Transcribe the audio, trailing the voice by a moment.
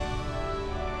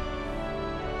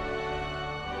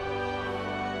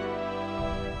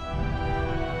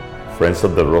friends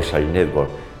of the Rosary Network.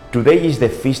 Today is the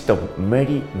feast of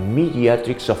Mary,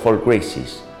 Mediatrix of All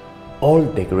Graces. All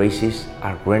the graces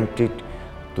are granted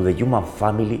to the human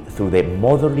family through the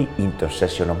motherly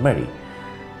intercession of Mary.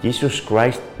 Jesus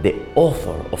Christ, the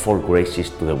author of all graces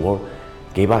to the world,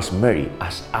 gave us Mary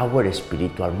as our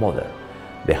spiritual mother.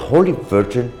 The Holy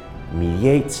Virgin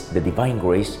mediates the divine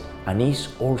grace and is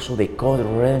also the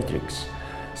Corredemptrix.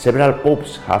 Several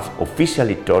popes have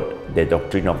officially taught the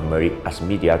doctrine of Mary as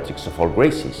Mediatrix of All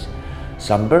Graces.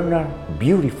 St. Bernard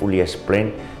beautifully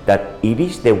explained that it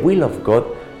is the will of God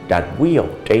that we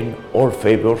obtain all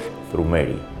favors through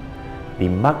Mary. The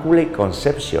Immaculate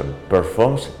Conception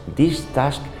performs this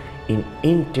task in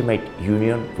intimate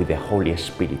union with the Holy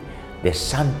Spirit, the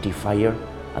Sanctifier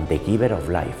and the giver of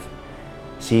life.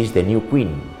 She is the new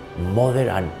Queen, mother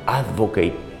and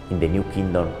advocate in the new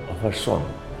kingdom of her Son.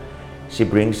 She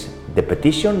brings the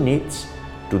petitioned needs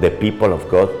to the people of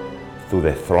God through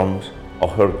the thrones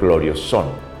of her glorious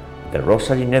Son. The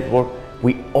Rosary Network,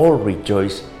 we all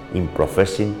rejoice in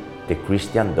professing the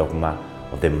Christian dogma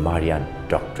of the Marian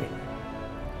doctrine.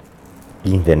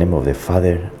 In the name of the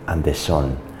Father, and the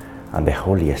Son, and the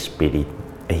Holy Spirit,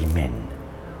 Amen.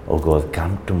 O God,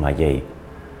 come to my aid.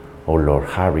 O Lord,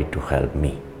 hurry to help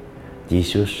me.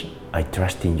 Jesus, I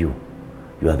trust in you.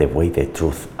 You are the way, the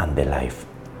truth, and the life.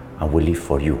 And we live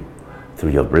for you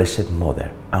through your Blessed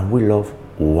Mother, and we love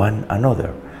one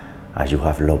another as you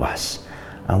have loved us.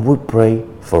 And we pray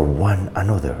for one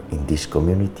another in this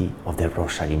community of the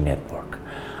Rosary Network.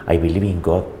 I believe in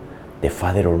God, the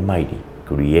Father Almighty,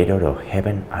 creator of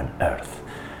heaven and earth,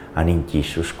 and in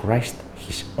Jesus Christ,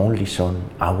 his only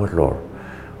Son, our Lord,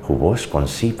 who was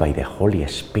conceived by the Holy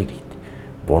Spirit,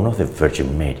 born of the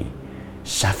Virgin Mary,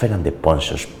 suffered under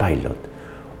Pontius Pilate,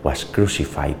 was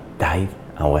crucified, died,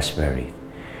 and was buried.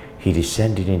 He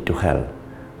descended into hell.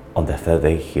 On the third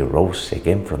day he rose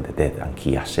again from the dead, and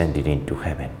he ascended into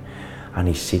heaven, and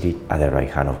is seated at the right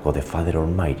hand of God the Father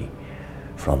Almighty.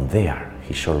 From there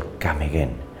he shall come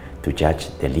again to judge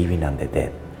the living and the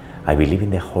dead. I believe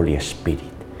in the Holy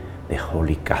Spirit, the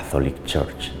Holy Catholic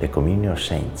Church, the communion of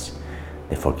saints,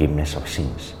 the forgiveness of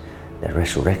sins, the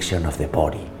resurrection of the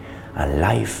body, and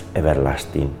life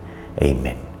everlasting.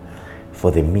 Amen. For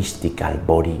the mystical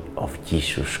body of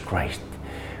Jesus Christ,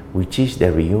 which is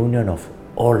the reunion of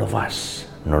all of us,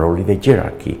 not only the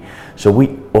hierarchy, so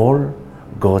we all,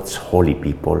 God's holy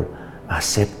people,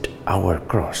 accept our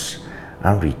cross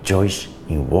and rejoice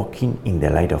in walking in the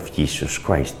light of Jesus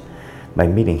Christ by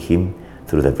meeting him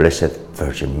through the Blessed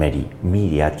Virgin Mary,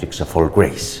 Mediatrix of All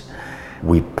Grace.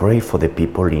 We pray for the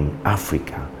people in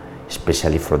Africa,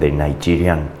 especially for the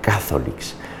Nigerian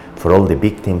Catholics, for all the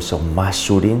victims of mass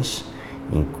shootings,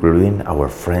 including our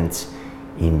friends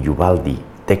in Uvalde,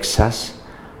 Texas,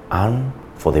 and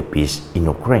for the peace in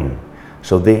Ukraine,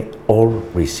 so they all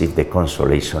receive the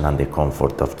consolation and the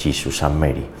comfort of Jesus and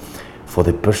Mary, for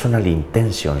the personal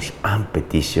intentions and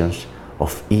petitions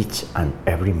of each and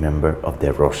every member of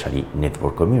the Rosary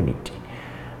Network community.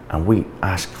 And we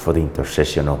ask for the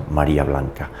intercession of María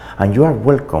Blanca. And you are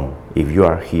welcome, if you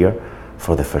are here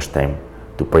for the first time,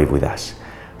 to pray with us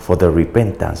for the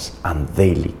repentance and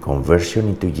daily conversion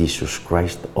into Jesus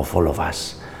Christ of all of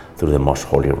us through the Most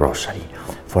Holy Rosary,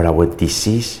 for our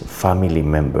deceased family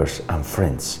members and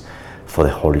friends, for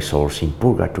the holy souls in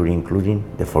purgatory,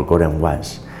 including the forgotten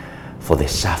ones, for the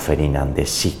suffering and the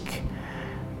sick,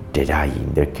 the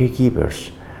dying, the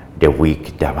caregivers, the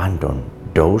weak, the abandoned,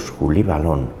 those who live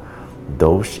alone,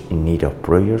 those in need of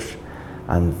prayers,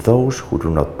 and those who do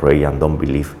not pray and don't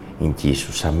believe in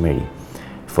Jesus and Mary,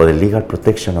 for the legal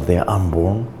protection of the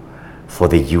unborn, for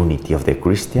the unity of the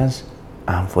Christians,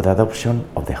 and for the adoption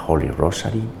of the Holy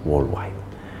Rosary worldwide.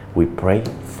 We pray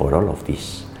for all of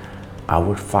this.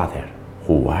 Our Father,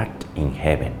 who art in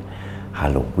heaven,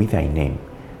 hallowed be thy name.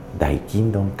 Thy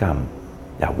kingdom come,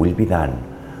 thy will be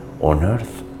done, on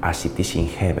earth as it is in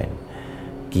heaven.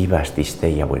 Give us this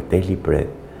day our daily bread,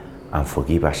 and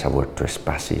forgive us our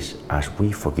trespasses, as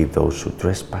we forgive those who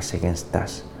trespass against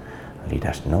us. Lead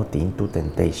us not into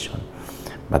temptation,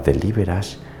 but deliver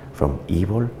us from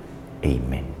evil.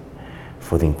 Amen.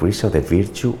 For the increase of the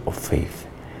virtue of faith.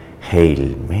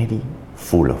 Hail Mary,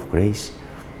 full of grace,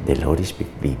 the Lord is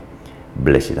with thee.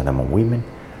 Blessed art among women,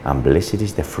 and blessed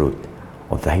is the fruit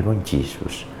of thy womb,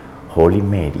 Jesus. Holy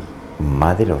Mary,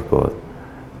 Mother of God,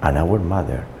 and our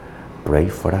Mother, pray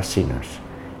for us sinners,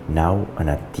 now and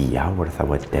at the hour of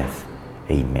our death.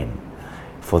 Amen.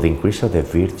 For the increase of the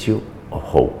virtue of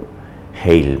hope.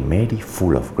 Hail Mary,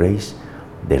 full of grace,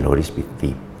 the Lord is with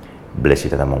thee.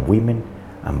 Blessed art among women,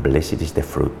 and blessed is the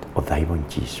fruit of thy womb,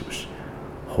 Jesus.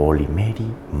 Holy Mary,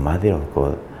 Mother of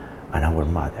God, and our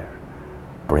Mother,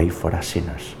 pray for us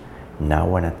sinners,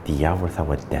 now and at the hour of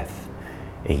our death.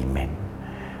 Amen.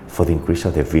 For the increase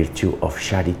of the virtue of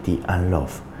charity and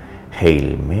love,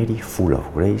 Hail Mary, full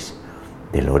of grace,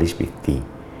 the Lord is with thee.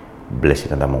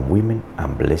 Blessed art among women,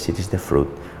 and blessed is the fruit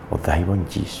of thy womb,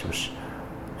 Jesus.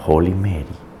 Holy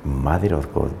Mary, Mother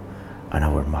of God and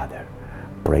our Mother,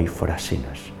 pray for us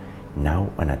sinners,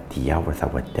 now and at the hour of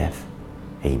our death.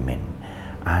 Amen.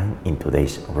 And in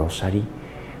today's Rosary,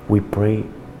 we pray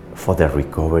for the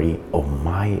recovery of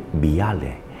my Mikel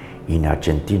A in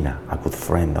Argentina, a good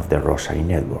friend of the Rosary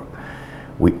Network.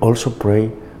 We also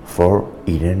pray for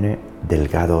Irene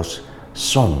Delgado's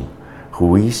son,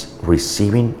 who is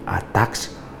receiving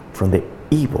attacks from the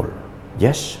evil.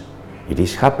 Yes, it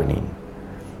is happening.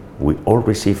 We all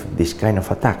receive this kind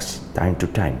of attacks time to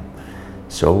time.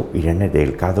 So, Irene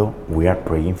Delgado, we are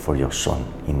praying for your son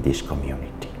in this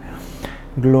community.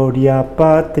 Gloria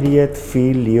Patri et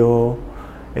Filio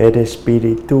et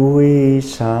Spiritui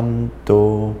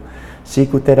Sancto,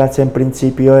 sic ut erat in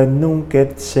principio et nunc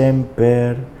et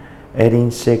semper, et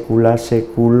in saecula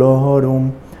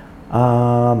saeculorum.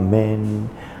 Amen.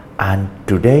 And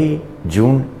today,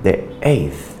 June the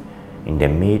 8th, in the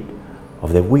mid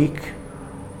of the week,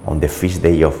 on the feast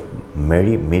day of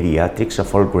Mary, Mediatrix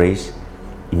of All Graces,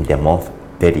 in the month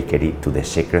dedicated to the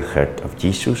Sacred Heart of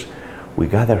Jesus, we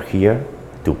gather here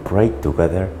to pray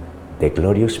together the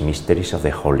glorious mysteries of the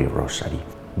Holy Rosary.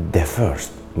 The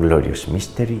first glorious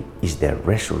mystery is the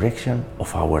resurrection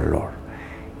of our Lord.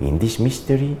 In this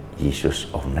mystery, Jesus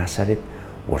of Nazareth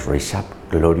was raised up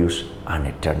glorious and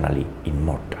eternally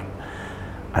immortal.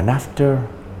 And after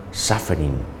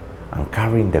suffering and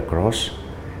carrying the cross,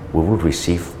 we will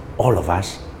receive, all of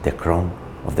us, the crown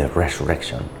of the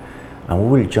resurrection. And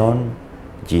we will join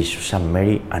Jesus and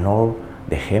Mary and all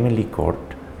the heavenly court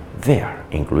there,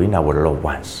 including our loved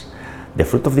ones. The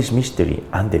fruit of this mystery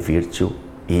and the virtue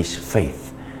is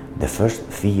faith, the first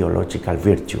theological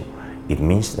virtue. It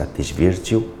means that this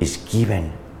virtue is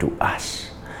given to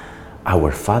us.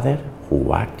 Our Father,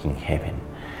 who art in heaven,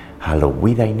 hallowed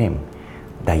be thy name.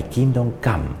 Thy kingdom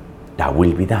come, thy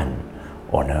will be done,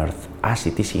 on earth as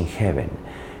it is in heaven.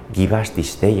 Give us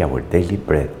this day our daily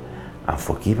bread, and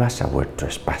forgive us our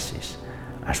trespasses,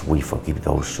 as we forgive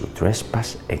those who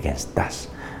trespass against us.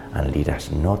 And lead us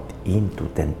not into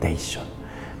temptation,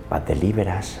 but deliver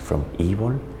us from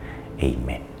evil.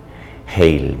 Amen.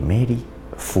 Hail Mary,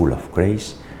 full of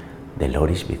grace, the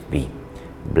Lord is with thee.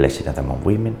 Blessed art among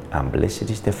women, and blessed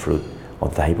is the fruit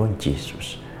of thy womb,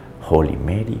 Jesus. Holy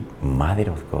Mary, Mother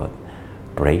of God,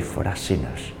 pray for us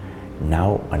sinners,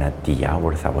 now and at the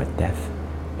hour of our death.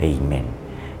 Amen.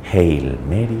 Hail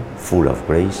Mary, full of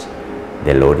grace,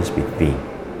 the Lord is with thee.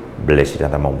 Blessed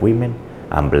art among women,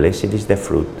 and blessed is the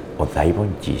fruit of thy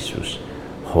womb, Jesus.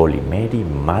 Holy Mary,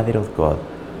 Mother of God,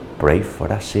 pray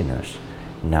for us sinners,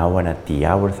 now and at the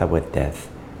hour of our death.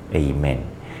 Amen.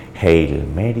 Hail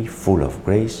Mary, full of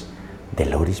grace, the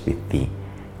Lord is with thee.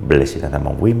 Blessed art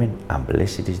among women, and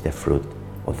blessed is the fruit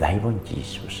of thy womb,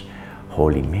 Jesus.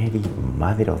 Holy Mary,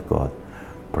 Mother of God,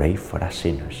 pray for us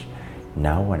sinners,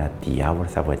 now and at the hour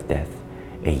of our death.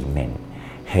 Amen.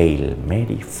 Hail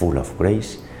Mary, full of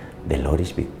grace, the Lord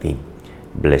is with thee.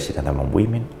 Blessed art among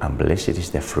women, and blessed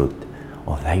is the fruit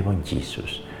of thy womb,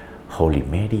 Jesus. Holy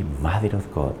Mary, Mother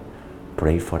of God,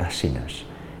 pray for us sinners,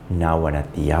 now and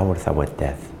at the hour of our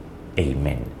death.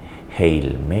 Amen.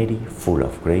 Hail Mary, full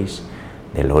of grace,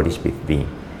 the Lord is with thee.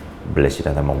 Blessed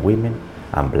art among women,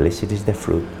 and blessed is the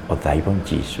fruit of thy womb,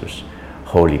 Jesus.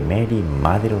 Holy Mary,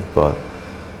 Mother of God,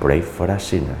 pray for us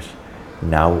sinners,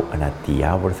 now and at the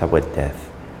hour of our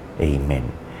death.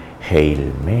 Amen.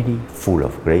 Hail Mary, full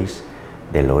of grace,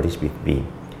 the Lord is with thee.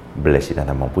 Blessed art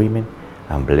among women,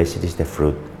 and blessed is the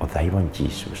fruit of thy womb,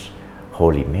 Jesus.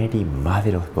 Holy Mary,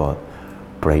 Mother of God,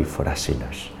 pray for us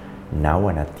sinners, now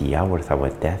and at the hour of our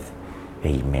death.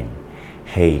 Amen.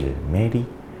 Hail Mary,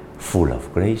 full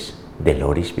of grace, the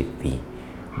Lord is with thee.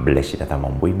 Blessed art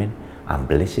among women, and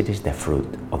blessed is the fruit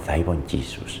of thy womb,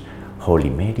 Jesus. Holy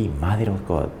Mary, Mother of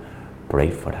God,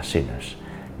 pray for us sinners,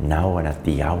 now and at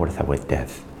the hour of our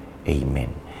death.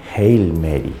 Amen. Hail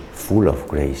Mary, full of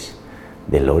grace,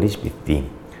 the Lord is with thee.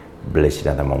 Blessed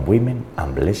art among women,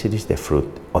 and blessed is the fruit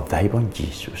of thy womb,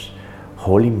 Jesus.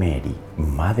 Holy Mary,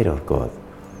 Mother of God,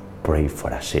 pray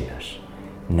for us sinners,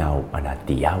 now and at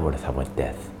the hour of our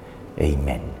death.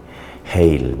 Amen.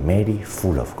 Hail Mary,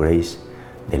 full of grace,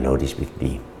 the Lord is with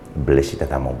thee. Blessed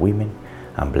art among women,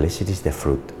 and blessed is the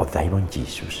fruit of thy womb,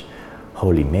 Jesus.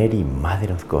 Holy Mary,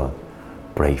 Mother of God,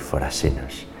 pray for us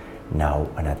sinners, now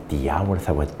and at the hour of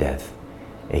our death.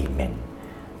 Amen.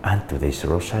 And today's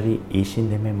Rosary is in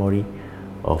the memory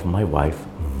of my wife,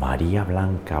 María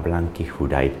Blanca, who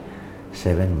died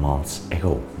 7 months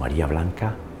ago. María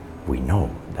Blanca, we know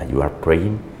that you are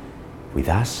praying with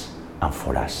us and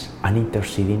for us, and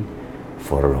interceding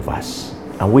for all of us.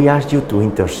 And we ask you to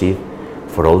intercede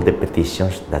for all the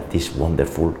petitions that this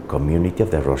wonderful community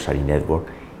of the Rosary Network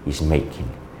is making.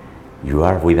 You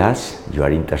are with us, you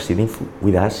are interceding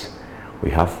with us.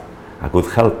 We have a good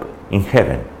help in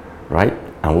heaven, right?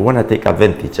 And we want to take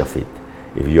advantage of it,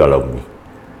 if you allow me.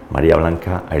 María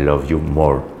Blanca, I love you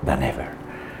more than ever.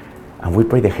 And we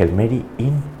pray the Hail Mary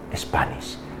in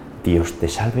Spanish. Dios te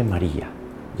salve María,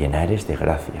 llena eres de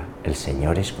gracia, el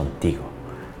Señor es contigo.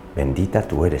 Bendita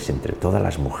tú eres entre todas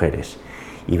las mujeres,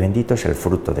 y bendito es el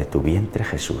fruto de tu vientre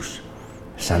Jesús.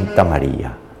 Santa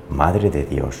María, Madre de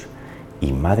Dios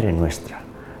y Madre nuestra,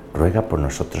 ruega por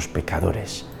nosotros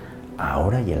pecadores,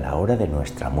 ahora y en la hora de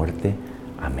nuestra muerte.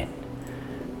 Amén.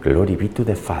 Glory be to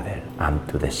the Father, and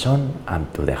to the Son,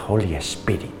 and to the Holy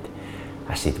Spirit,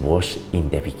 as it was in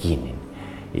the beginning,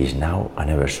 is now, and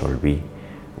ever shall be,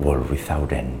 world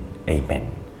without end.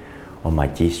 Amen. O my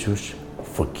Jesus,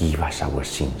 forgive us our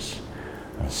sins,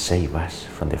 and save us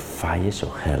from the fires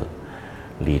of hell.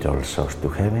 Lead all souls to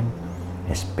heaven,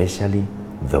 especially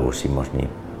those in most need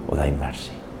of thy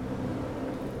mercy.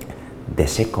 The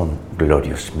second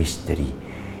glorious mystery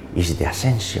is the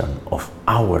ascension of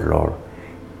our Lord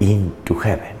into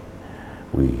heaven.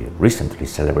 We recently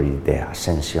celebrated the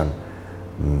Ascension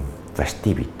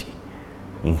festivity.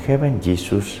 In heaven,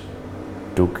 Jesus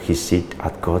took his seat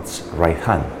at God's right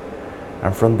hand,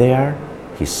 and from there,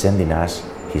 he's sending us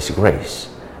his grace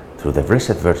through the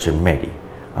Blessed Virgin Mary,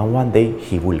 and one day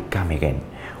he will come again.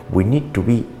 We need to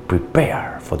be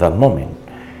prepared for that moment.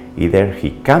 Either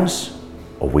he comes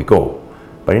or we go,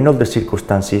 but in all the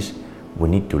circumstances, we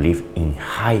need to live in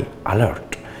high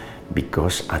alert,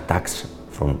 because attacks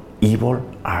from evil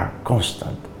are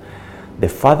constant. The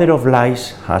father of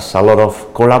lies has a lot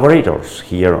of collaborators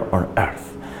here on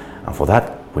earth, and for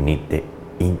that we need the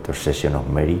intercession of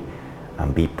Mary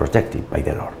and be protected by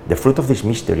the Lord. The fruit of this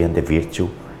mystery and the virtue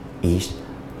is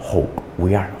hope.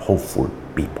 We are hopeful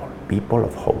people, people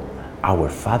of hope. Our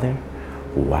Father,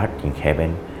 who art in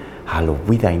heaven, hallowed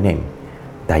be thy name.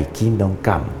 Thy kingdom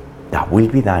come, thy will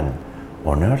be done,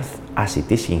 on earth as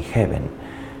it is in heaven.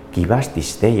 Give us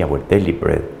this day our daily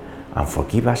bread, and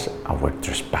forgive us our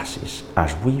trespasses,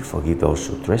 as we forgive those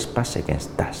who trespass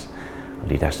against us.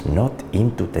 Lead us not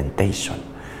into temptation,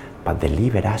 but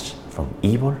deliver us from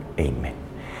evil. Amen.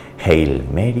 Hail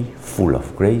Mary, full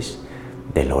of grace,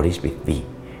 the Lord is with thee.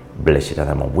 Blessed art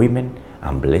thou among women,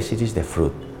 and blessed is the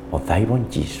fruit of thy womb,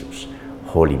 Jesus.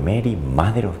 Holy Mary,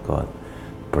 Mother of God,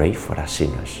 pray for us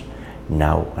sinners,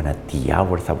 now and at the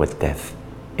hour of our death.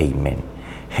 Amen.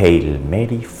 Hail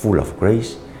Mary, full of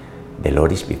grace, the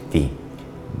Lord is with thee.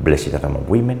 Blessed art thou among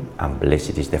women, and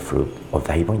blessed is the fruit of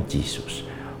thy womb, Jesus.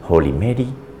 Holy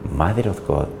Mary, Mother of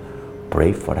God,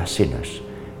 pray for us sinners,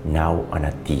 now and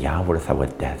at the hour of our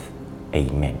death.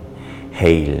 Amen.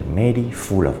 Hail Mary,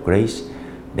 full of grace,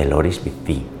 the Lord is with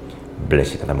thee.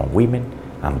 Blessed art thou among women,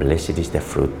 and blessed is the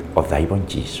fruit of thy womb,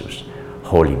 Jesus.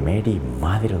 Holy Mary,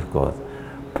 Mother of God,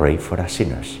 pray for us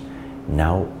sinners,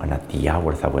 now and at the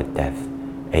hour of our death.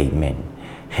 Amen.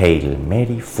 Hail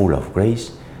Mary, full of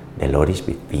grace, the Lord is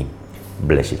with thee.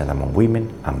 Blessed art thou among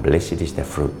women, and blessed is the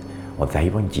fruit of thy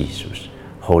womb, Jesus.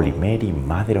 Holy Mary,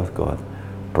 Mother of God,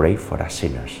 pray for us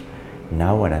sinners,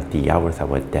 now and at the hour of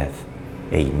our death.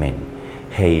 Amen.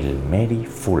 Hail Mary,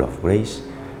 full of grace,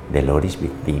 the Lord is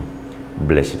with thee.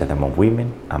 Blessed art thou among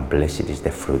women, and blessed is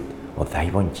the fruit of thy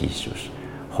womb, Jesus.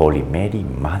 Holy Mary,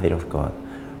 Mother of God,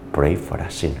 pray for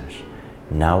us sinners,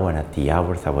 now and at the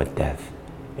hour of our death.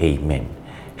 Amen.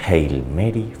 Hail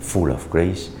Mary, full of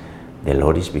grace, the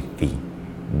Lord is with thee.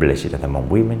 Blessed art thou among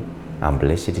women, and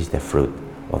blessed is the fruit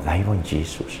of thy womb,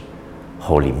 Jesus.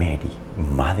 Holy Mary,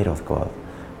 Mother of God,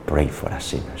 pray for us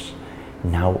sinners,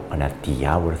 now and at the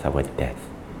hour of our death.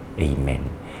 Amen.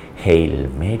 Hail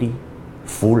Mary,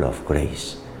 full of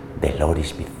grace, the Lord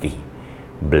is with thee.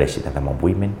 Blessed art thou among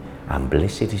women, and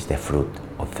blessed is the fruit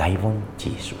of thy womb,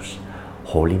 Jesus.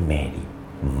 Holy Mary,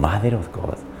 Mother of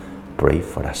God, pray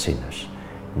for us sinners,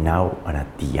 now and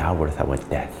at the hour of our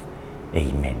death.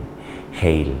 Amen.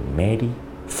 Hail Mary,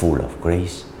 full of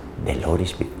grace, the Lord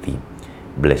is with thee.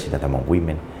 Blessed art thou among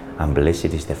women, and blessed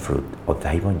is the fruit of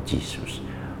thy womb, Jesus.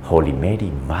 Holy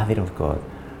Mary, Mother of God,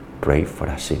 pray for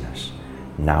us sinners,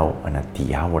 now and at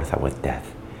the hour of our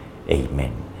death.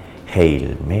 Amen.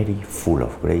 Hail Mary, full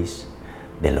of grace,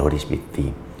 the Lord is with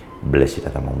thee. Blessed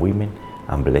art thou among women,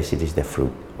 and blessed is the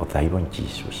fruit of thy womb,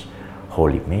 Jesus.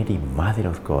 Holy Mary, Mother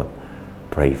of God,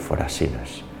 pray for us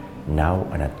sinners, now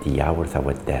and at the hour of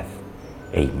our death.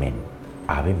 Amen.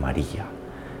 Ave Maria,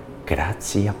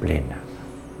 gratia plena,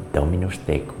 Dominus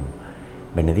tecum,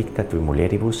 benedicta tui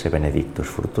mulieribus et benedictus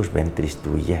fructus ventris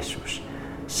tui, Iesus.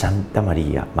 Santa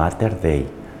Maria, Mater Dei,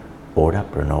 ora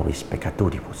pro nobis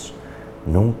peccatoribus,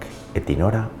 nunc et in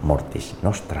hora mortis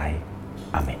nostrae.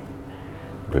 Amen.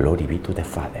 Glory be to the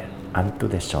Father, and to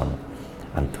the Son,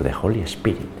 and to the Holy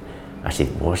Spirit, as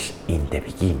it was in the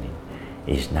beginning,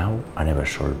 is now, and ever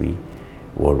shall be,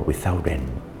 world without end.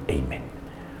 Amen.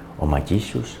 O my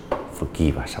Jesus,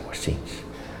 forgive us our sins,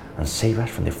 and save us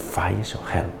from the fires of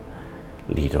hell.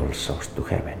 Lead all souls to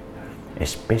heaven,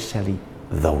 especially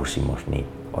those in most need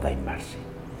of thy mercy.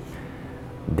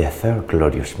 The third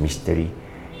glorious mystery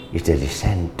is the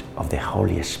descent of the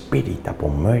Holy Spirit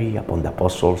upon Mary, upon the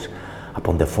apostles,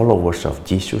 upon the followers of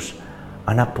Jesus,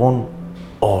 and upon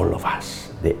all of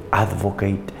us. The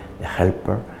advocate, the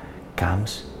helper,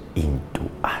 comes into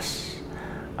us.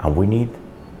 And we need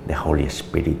the Holy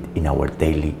Spirit in our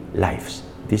daily lives.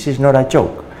 This is not a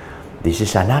joke. This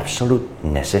is an absolute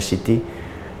necessity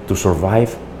to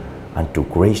survive and to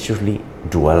graciously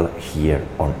dwell here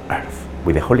on earth.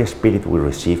 With the Holy Spirit we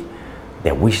receive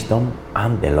the wisdom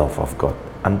and the love of God.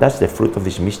 And that's the fruit of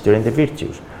this mystery and the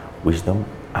virtues, wisdom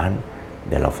and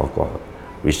the love of God.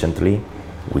 Recently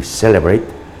we celebrate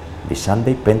this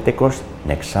Sunday Pentecost.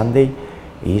 Next Sunday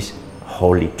is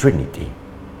Holy Trinity,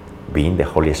 being the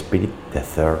Holy Spirit the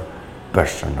third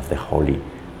person of the Holy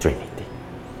Trinity.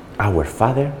 Our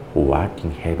Father, who art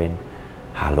in heaven,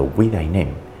 hallowed be thy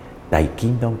name. Thy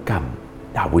kingdom come,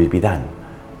 thy will be done,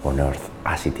 on earth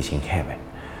as it is in heaven.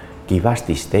 Give us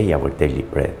this day our daily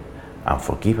bread, and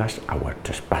forgive us our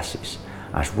trespasses,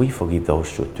 as we forgive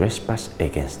those who trespass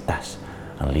against us.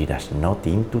 And lead us not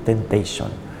into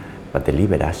temptation, but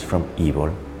deliver us from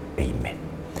evil. Amen.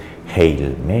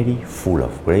 Hail Mary, full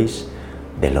of grace,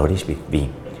 the Lord is with thee.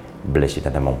 Blessed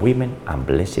art thou among women, and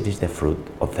blessed is the fruit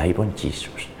of thy womb,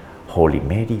 Jesus. Holy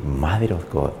Mary, Mother of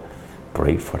God,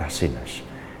 pray for us sinners,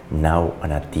 now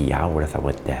and at the hour of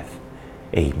our death.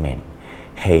 Amen.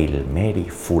 Hail Mary,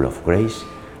 full of grace,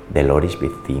 the Lord is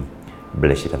with thee.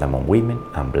 Blessed art thou among women,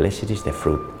 and blessed is the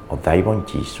fruit of thy womb,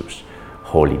 Jesus.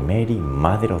 Holy Mary,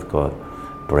 Mother of God,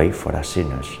 pray for us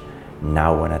sinners,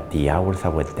 now and at the hour of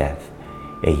our death.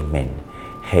 Amen.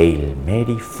 Hail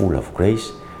Mary, full of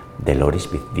grace, the Lord is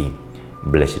with thee.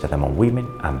 Blessed art thou among women,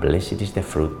 and blessed is the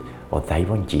fruit of thy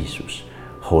womb, Jesus.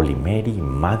 Holy Mary,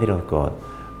 Mother of God,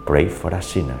 pray for us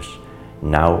sinners,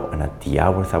 now and at the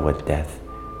hour of our death.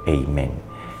 Amen.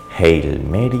 Hail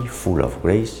Mary, full of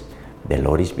grace, the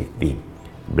Lord is with thee.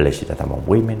 Blessed art thou among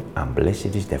women, and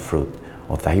blessed is the fruit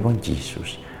of thy womb,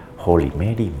 Jesus. Holy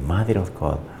Mary, Mother of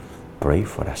God, pray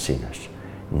for us sinners,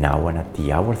 now and at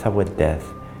the hour of our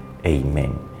death.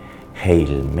 Amen.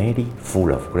 Hail Mary,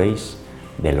 full of grace,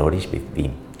 the Lord is with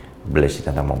thee. Blessed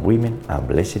art thou among women, and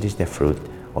blessed is the fruit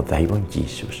of thy womb,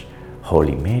 Jesus.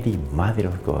 Holy Mary, Mother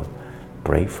of God,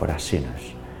 pray for us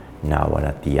sinners, now and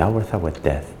at the hour of our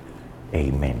death.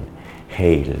 Amen.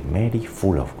 Hail Mary,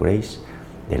 full of grace,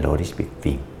 the Lord is with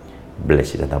thee.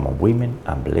 Blessed art thou among women,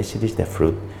 and blessed is the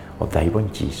fruit of thy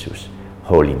womb, Jesus.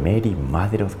 Holy Mary,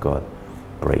 Mother of God,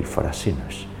 pray for us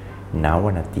sinners, now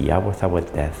and at the hour of our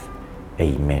death.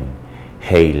 Amen.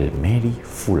 Hail Mary,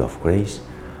 full of grace,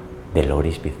 the Lord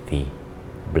is with thee.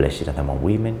 Blessed art thou among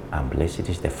women, and blessed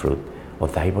is the fruit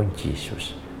of thy womb,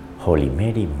 Jesus. Holy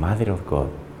Mary, Mother of God,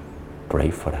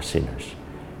 pray for us sinners,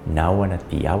 now and at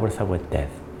the hour of our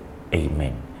death.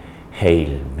 Amen.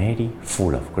 Hail Mary,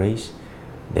 full of grace,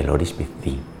 the Lord is with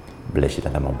thee. Blessed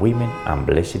art thou among women, and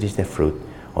blessed is the fruit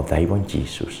of thy womb,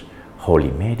 Jesus.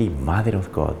 Holy Mary, Mother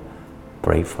of God,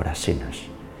 pray for us sinners,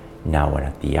 now and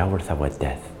at the hour of our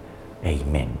death.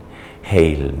 Amen.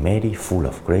 Hail Mary, full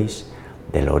of grace,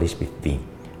 the Lord is with thee.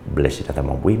 Blessed art thou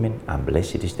among women, and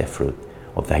blessed is the fruit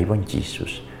of thy womb,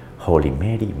 Jesus. Holy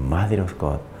Mary, Mother of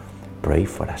God, pray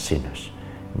for us sinners,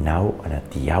 now and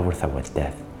at the hour of our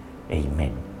death.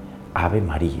 Amen. Ave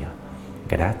Maria,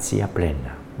 gratia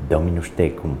plena, Dominus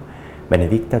tecum,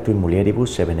 benedicta tui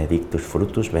mulieribus et benedictus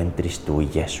fructus ventris tui,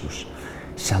 Iesus.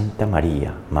 Santa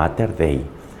Maria, Mater Dei,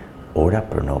 ora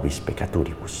pro nobis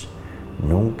peccatoribus,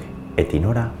 nunc et in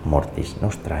hora mortis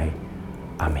nostrae.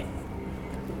 Amen.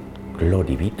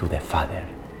 Glory be to the Father,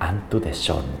 and to the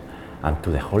Son, and to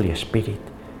the Holy Spirit,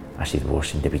 as it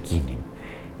was in the beginning,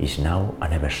 is now,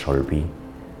 and ever shall be,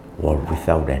 world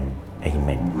without end.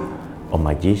 Amen. O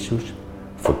my Jesus,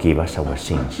 forgive us our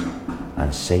sins,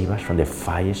 and save us from the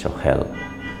fires of hell.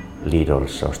 Lead all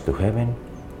souls to heaven,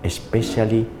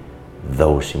 especially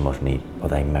those in most need of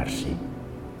thy mercy.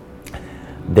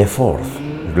 The fourth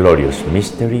glorious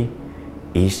mystery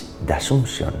is the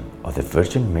Assumption of the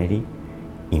Virgin Mary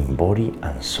in body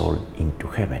and soul into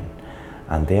heaven,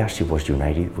 and there she was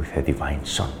united with her divine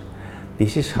Son.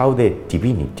 This is how the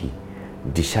divinity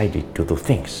decided to do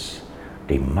things.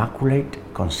 The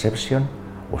Immaculate Conception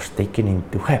was taken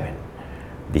into heaven.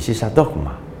 This is a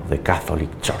dogma of the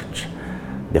Catholic Church.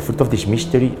 The fruit of this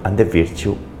mystery and the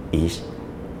virtue is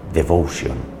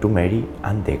devotion to Mary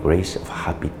and the grace of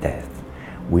happy death.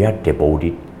 We are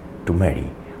devoted to Mary.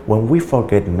 When we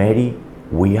forget Mary,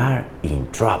 we are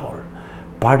in trouble.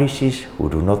 Parishes who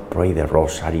do not pray the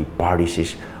Rosary,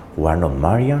 parishes who are not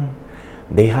Marian,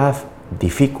 they have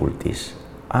difficulties.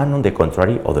 And on the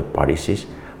contrary, other parishes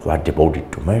who are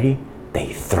devoted to Mary,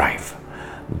 they thrive.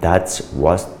 That's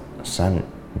what Saint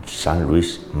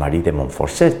Louis Marie de Montfort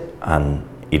said, and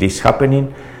it is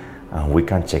happening, and we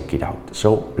can check it out.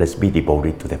 So let's be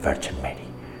devoted to the Virgin Mary.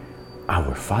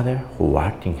 Our Father, who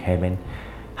art in heaven,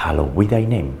 hallowed be thy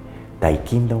name. Thy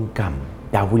kingdom come,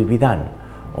 thy will be done,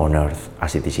 on earth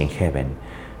as it is in heaven.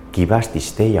 Give us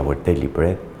this day our daily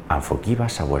bread, and forgive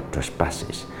us our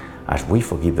trespasses, as we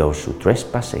forgive those who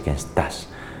trespass against us.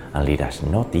 And lead us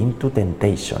not into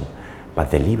temptation,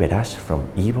 but deliver us from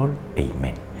evil.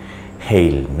 Amen.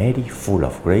 Hail Mary, full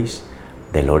of grace,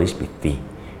 the Lord is with thee.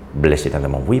 Blessed art thou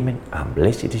among women, and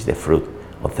blessed is the fruit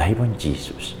of thy womb,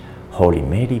 Jesus. Holy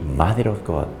Mary, Mother of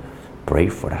God, pray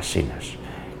for us sinners,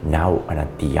 now and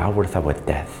at the hour of our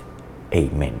death.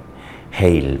 Amen.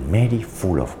 Hail Mary,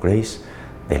 full of grace,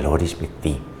 the Lord is with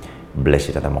thee.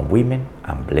 Blessed art thou among women,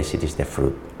 and blessed is the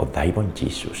fruit of thy womb,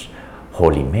 Jesus.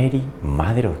 Holy Mary,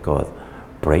 Mother of God,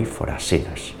 pray for us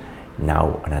sinners,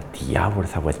 now and at the hour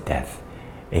of our death.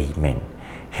 Amen.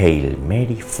 Hail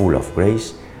Mary, full of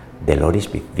grace, the Lord is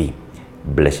with thee.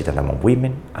 Blessed art thou among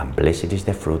women, and blessed is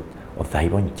the fruit of thy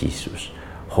womb, Jesus.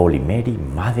 Holy Mary,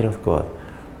 Mother of God,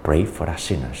 pray for us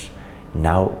sinners,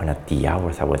 now and at the hour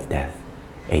of our death.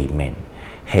 Amen.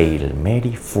 Hail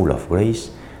Mary, full of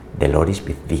grace, the Lord is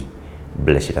with thee.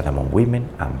 Blessed art thou among women,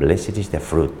 and blessed is the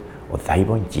fruit of thy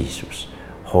womb, Jesus.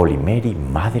 Holy Mary,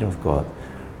 Mother of God,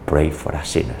 pray for us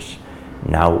sinners,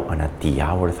 now and at the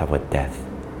hour of our death.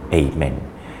 Amen.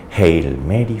 Hail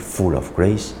Mary, full of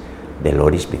grace, the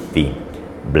Lord is with thee.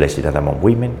 Blessed art thou among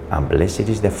women, and blessed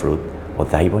is the fruit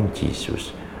of thy womb,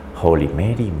 Jesus. Holy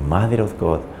Mary, Mother of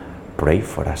God, pray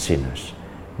for us sinners,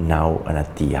 now and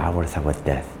at the hour of our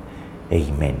death.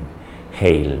 Amen.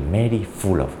 Hail Mary,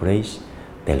 full of grace,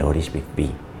 the Lord is with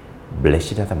thee.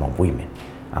 Blessed art thou among women,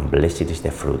 and blessed is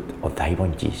the fruit of thy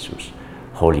womb, Jesus.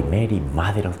 Holy Mary,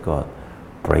 Mother of God,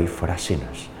 pray for us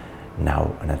sinners,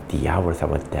 now and at the hour of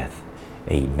our death.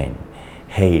 Amen.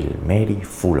 Hail Mary,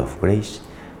 full of grace,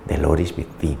 the Lord is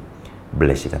with thee.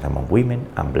 Blessed art thou among women,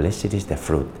 and blessed is the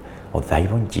fruit of thy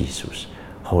womb, Jesus.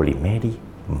 Holy Mary,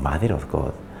 Mother of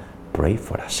God, pray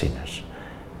for us sinners,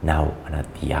 now and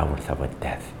at the hour of our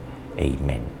death.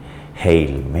 Amen.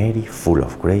 Hail Mary, full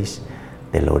of grace,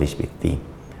 the Lord is with thee.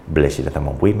 Blessed art thou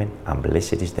among women, and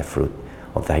blessed is the fruit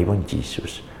of thy womb,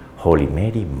 Jesus. Holy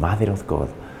Mary, Mother of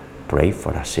God, pray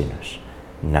for us sinners,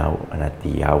 now and at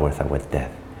the hour of our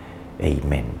death.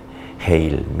 Amen.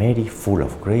 Hail Mary, full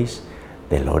of grace,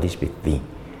 the Lord is with thee.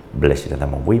 Blessed art thou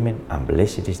among women, and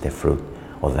blessed is the fruit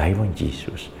of thy womb,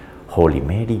 Jesus. Holy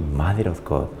Mary, Mother of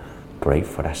God, pray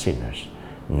for us sinners,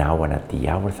 now and at the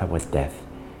hour of our death.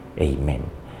 Amen.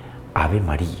 Ave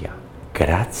Maria,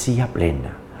 gratia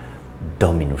plena,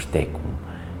 Dominus tecum,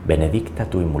 benedicta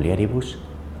tui mulieribus,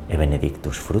 et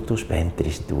benedictus fructus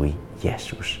ventris tui,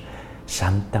 Iesus.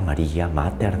 Santa Maria,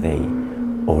 Mater Dei,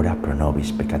 ora pro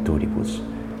nobis peccatoribus,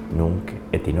 nunc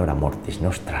et in hora mortis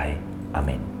nostrae.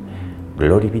 Amen.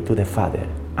 Glory be to the Father,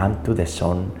 and to the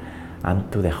Son,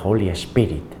 and to the Holy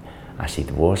Spirit, as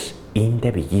it was in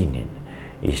the beginning,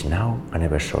 is now, and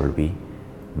ever shall be,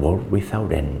 world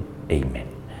without end. Amen.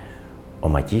 O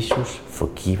my Jesus,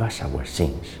 forgive us our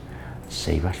sins,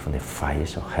 save us from the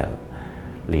fires of hell,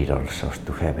 lead all souls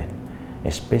to heaven,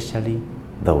 especially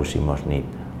those in most need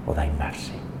of thy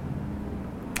mercy.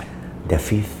 The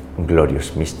fifth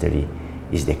glorious mystery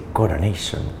is the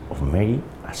coronation of Mary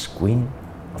as Queen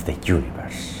of the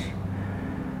universe.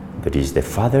 There is the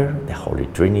Father, the Holy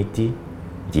Trinity,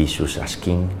 Jesus as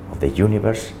King of the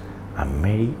universe, and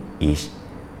Mary is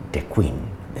the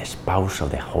Queen, the spouse of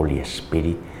the Holy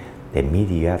Spirit, the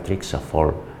Mediatrix of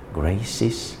all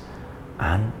graces,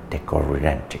 and the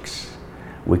Corredemptrix.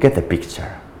 We get the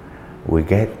picture. We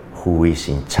get who is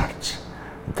in charge.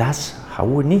 That's how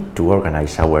we need to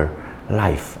organize our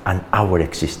life and our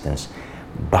existence,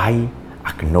 by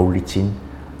acknowledging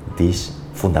this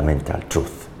fundamental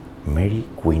truth, Mary,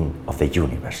 Queen of the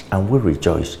universe, and we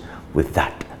rejoice with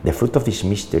that. The fruit of this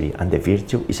mystery and the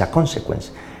virtue is a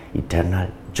consequence,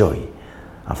 eternal joy,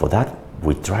 and for that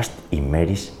we trust in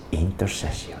Mary's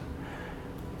intercession.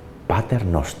 Pater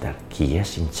noster, qui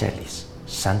es in celis,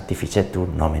 sanctificetur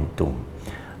nomen tuum,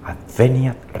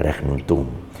 adveniat regnum tuum,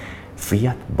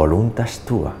 fiat voluntas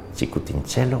tua, sicut in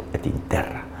cielo et in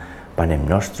terra. Panem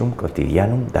nostrum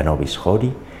quotidianum da nobis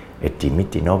hodie, et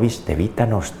dimitti nobis debita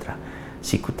nostra,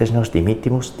 sicut es nos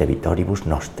dimittimus debitoribus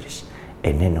nostris,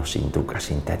 et ne nos inducas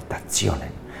in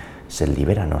tentationem, sed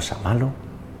libera nos a malo.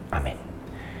 Amen.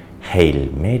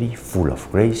 Hail Mary, full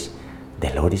of grace,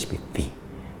 the Lord is with thee.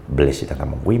 Blessed art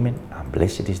among women, and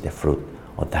blessed is the fruit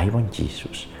of thy womb,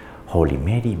 Jesus. Holy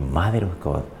Mary, Mother of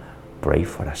God, pray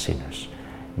for us sinners,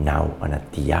 now and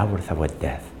at the hour of our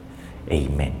death.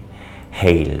 Amen.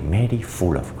 Hail Mary,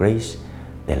 full of grace,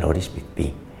 the Lord is with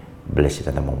thee. Blessed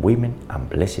art among women, and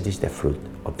blessed is the fruit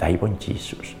of thy womb,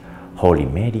 Jesus. Holy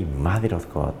Mary, Mother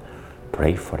of God,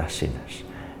 pray for us sinners,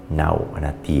 now and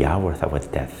at the hour of our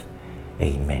death.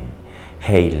 Amen.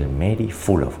 Hail Mary,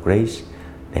 full of grace,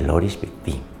 the Lord is with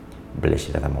thee.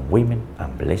 Blessed art among women,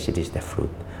 and blessed is the fruit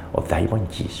of thy womb,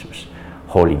 Jesus.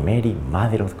 Holy Mary,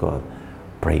 Mother of God,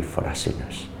 pray for us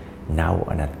sinners, now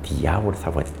and at the hour of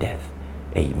our death.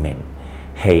 Amen.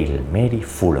 Hail Mary,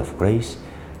 full of grace,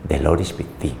 the Lord is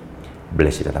with thee.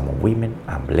 Blessed art among women,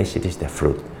 and blessed is the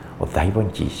fruit of thy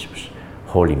womb, Jesus.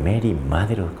 Holy Mary,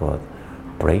 Mother of God,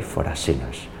 pray for us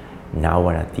sinners, now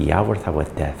and at the hour of our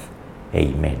death.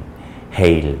 Amen.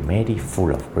 Hail Mary,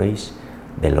 full of grace,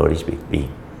 the Lord is with thee.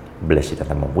 Blessed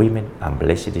art among women, and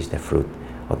blessed is the fruit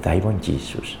of thy womb,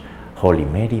 Jesus. Holy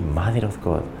Mary, Mother of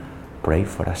God, pray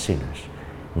for us sinners,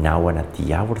 now and at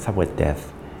the hour of our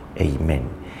death. Amen.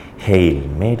 Hail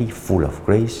Mary, full of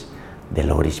grace, the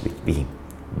Lord is with thee.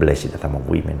 Blessed art among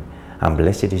women, and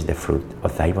blessed is the fruit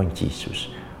of thy womb, Jesus.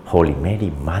 Holy Mary,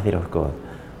 Mother of God,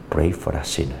 pray for us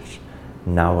sinners,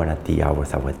 now and at the hour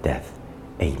of our death.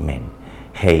 Amen.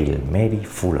 Hail Mary,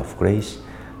 full of grace,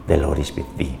 the Lord is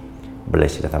with thee.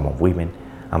 Blessed art among women,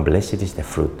 and blessed is the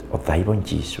fruit of thy womb,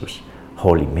 Jesus.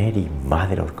 Holy Mary,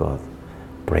 Mother of God,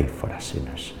 pray for us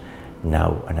sinners,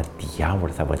 now and at the hour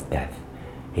of our death.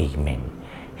 Amen.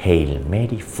 Hail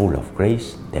Mary, full of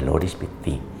grace, the Lord is with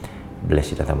thee.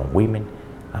 Blessed art among women,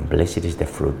 and blessed is the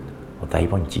fruit of thy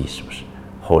womb, Jesus.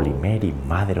 Holy Mary,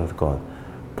 Mother of God,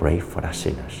 pray for us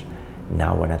sinners,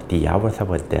 now and at the hour of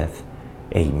our death.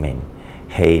 Amen.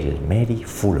 Hail Mary,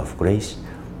 full of grace,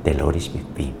 the Lord is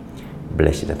with thee.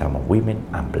 Blessed art among women,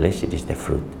 and blessed is the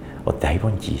fruit of thy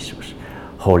womb, Jesus.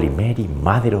 Holy Mary,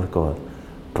 Mother of God,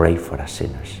 pray for us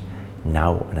sinners,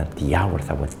 now and at the hour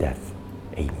of our death.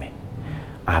 Amen.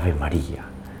 Ave Maria,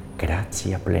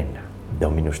 gratia plena,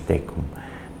 Dominus tecum,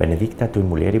 benedicta tui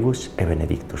mulieribus, et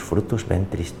benedictus fructus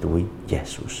ventris tui,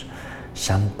 Iesus.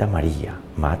 Santa Maria,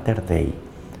 Mater Dei,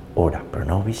 ora pro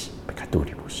nobis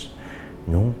peccatoribus,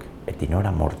 nunc et in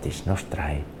hora mortis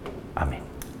nostrae. Amen.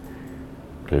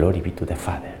 Glory be to the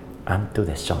Father, and to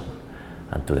the Son,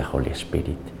 and to the Holy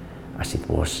Spirit, as it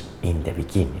was in the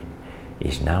beginning,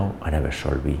 is now, and ever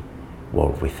shall be,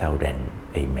 world without end.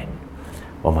 Amen.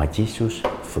 O my Jesus,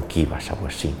 forgive us our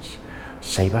sins,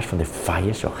 save us from the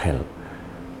fires of hell,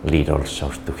 lead all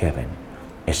souls to heaven,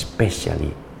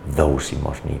 especially those in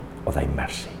most need of thy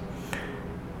mercy.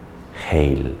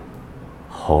 Hail,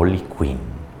 Holy Queen,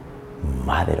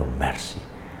 Mother of Mercy,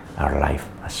 our life,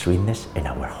 our sweetness, and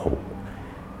our hope.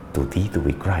 To thee do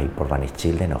we cry, poor banished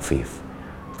children of Eve.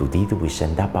 To thee do we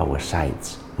send up our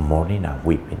sighs, mourning and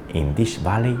weeping in this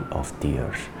valley of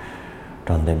tears.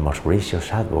 Turn then, most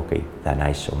gracious Advocate, thine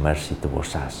eyes of mercy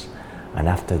towards us, and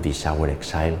after this our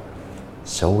exile,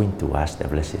 sow into us the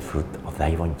blessed fruit of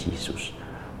thy womb, Jesus.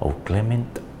 O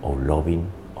clement, O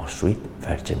loving, O sweet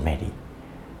Virgin Mary,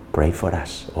 pray for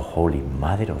us, O Holy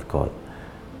Mother of God,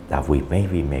 that we may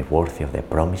be made worthy of the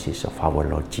promises of our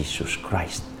Lord Jesus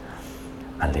Christ.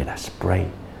 And let us pray,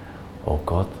 O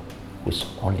God, whose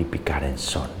only begotten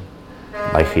Son,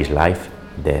 by his life,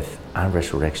 death, and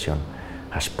resurrection,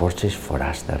 has purchased for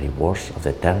us the rewards of the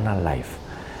eternal life.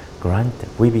 Grant,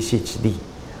 we beseech thee,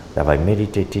 that by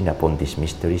meditating upon these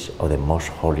mysteries of the most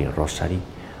holy Rosary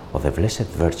of the Blessed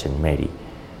Virgin Mary,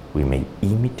 we may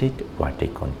imitate what they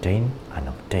contain and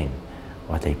obtain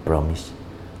what they promise,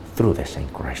 through the same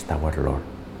Christ our Lord.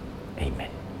 Amen.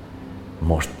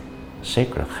 Most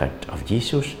Sacred Heart of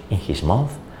Jesus, in his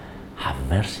month, have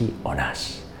mercy on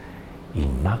us.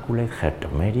 Immaculate Heart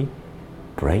of Mary,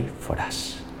 pray for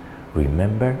us.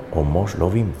 Remember, O most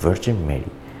loving Virgin Mary,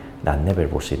 that never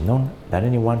was it known that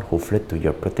anyone who fled to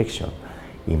your protection,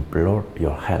 implored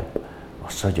your help, or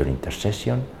sought your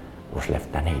intercession, was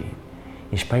left unaided.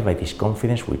 Inspired by this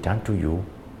confidence, we turn to you,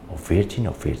 O Virgin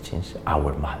of Virgins,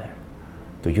 our Mother.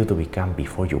 To you do we come,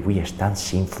 before you we stand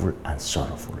sinful and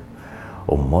sorrowful.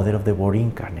 O Mother of the Word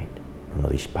incarnate, do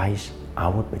not despise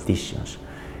our petitions,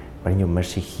 but in your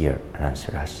mercy hear and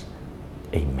answer us.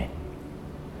 Amen.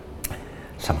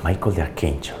 Saint Michael the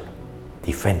Archangel,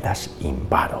 defend us in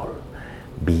battle.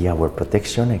 Be our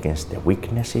protection against the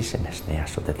weaknesses and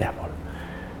snares of the devil.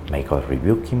 May God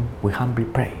rebuke him, we humbly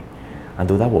pray. And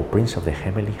do thou, O Prince of the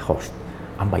heavenly host,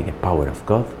 and by the power of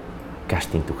God,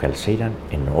 cast into hell Satan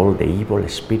and all the evil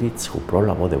spirits who prowl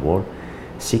about the world,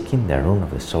 seeking the ruin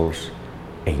of the souls.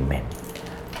 Amen.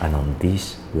 And on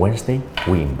this Wednesday,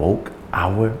 we invoke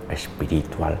our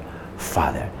spiritual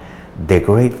Father, the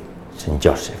great Saint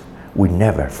Joseph. We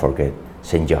never forget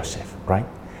Saint Joseph, right?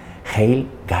 Hail,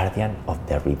 guardian of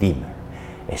the Redeemer,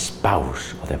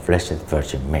 spouse of the Blessed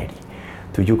Virgin Mary.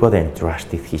 To you God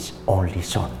entrusted his only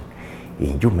Son.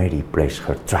 In you Mary placed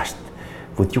her trust.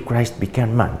 With you Christ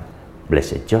became man.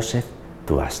 Blessed Joseph,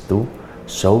 to us too,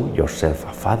 show yourself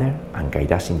a Father and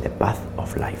guide us in the path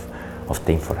of life.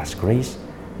 Obtain for us grace,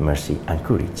 mercy and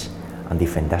courage, and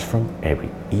defend us from every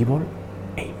evil.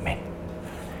 Amen.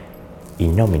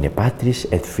 In nomine Patris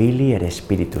et Filii et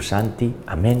Spiritus Sancti.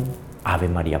 Amen. Ave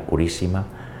Maria Purissima,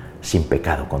 sin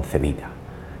pecado concebida.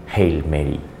 Hail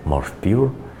Mary, most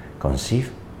pure,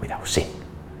 conceived without sin.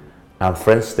 And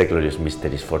friends, the glorious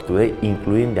mysteries for today,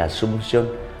 including the Assumption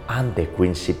and the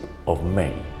Queenship of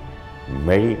Mary.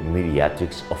 Mary,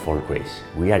 Mediatrix of All Graces.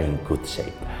 We are in good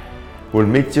shape. We'll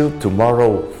meet you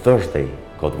tomorrow, Thursday,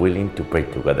 God willing, to pray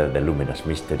together the luminous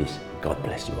mysteries. God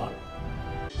bless you all.